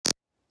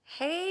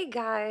Hey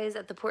guys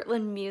at the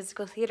Portland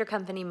Musical Theater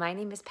Company. My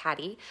name is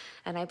Patti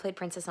and I played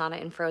Princess Anna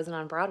in Frozen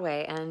on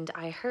Broadway, and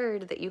I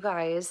heard that you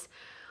guys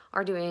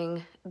are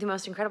doing the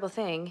most incredible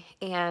thing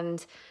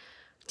and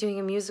doing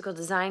a musical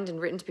designed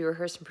and written to be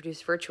rehearsed and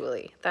produced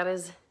virtually.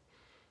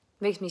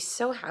 Makes me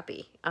so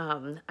happy.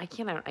 I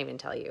cannot even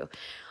tell you.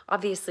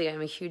 Obviously,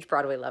 I'm a huge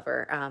Broadway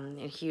lover, and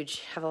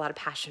have a lot of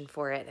passion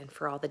for it and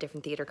for all the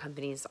different theater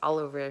companies all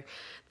over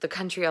the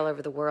country, all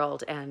over the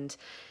world. And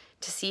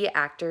to see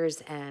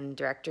actors and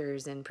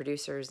directors and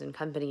producers and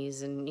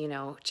companies and,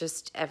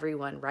 just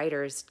everyone,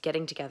 writers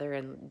getting together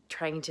and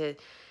trying to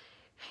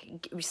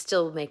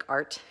still make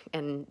art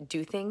and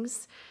do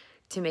things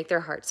to make their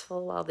hearts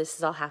full while this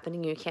is all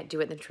happening. You can't do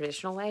it in the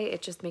traditional way.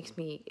 It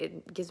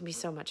gives me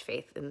so much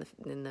faith in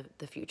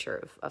the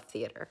future of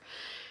theater.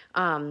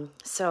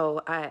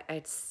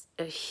 It's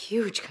a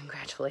huge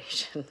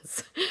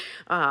congratulations.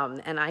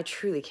 And I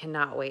truly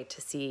cannot wait to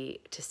see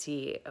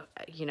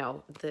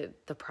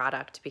the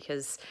product,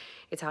 because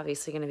it's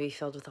obviously going to be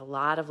filled with a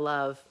lot of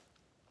love.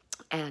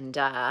 And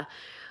I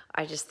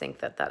just think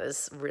that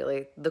is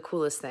really the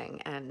coolest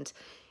thing. And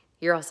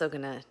you're also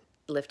going to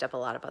lift up a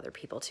lot of other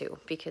people too,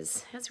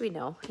 because as we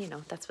know,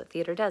 that's what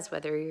theater does,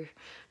 no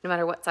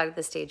matter what side of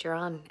the stage you're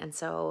on. And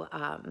so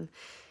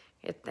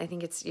I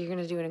think you're going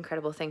to do an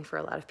incredible thing for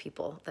a lot of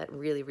people that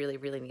really, really,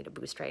 really need a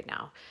boost right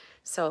now.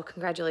 So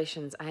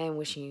congratulations. I am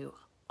wishing you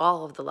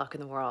all of the luck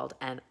in the world,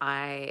 and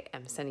I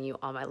am sending you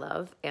all my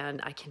love, and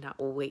I cannot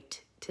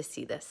wait to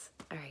see this.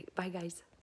 All right, bye guys.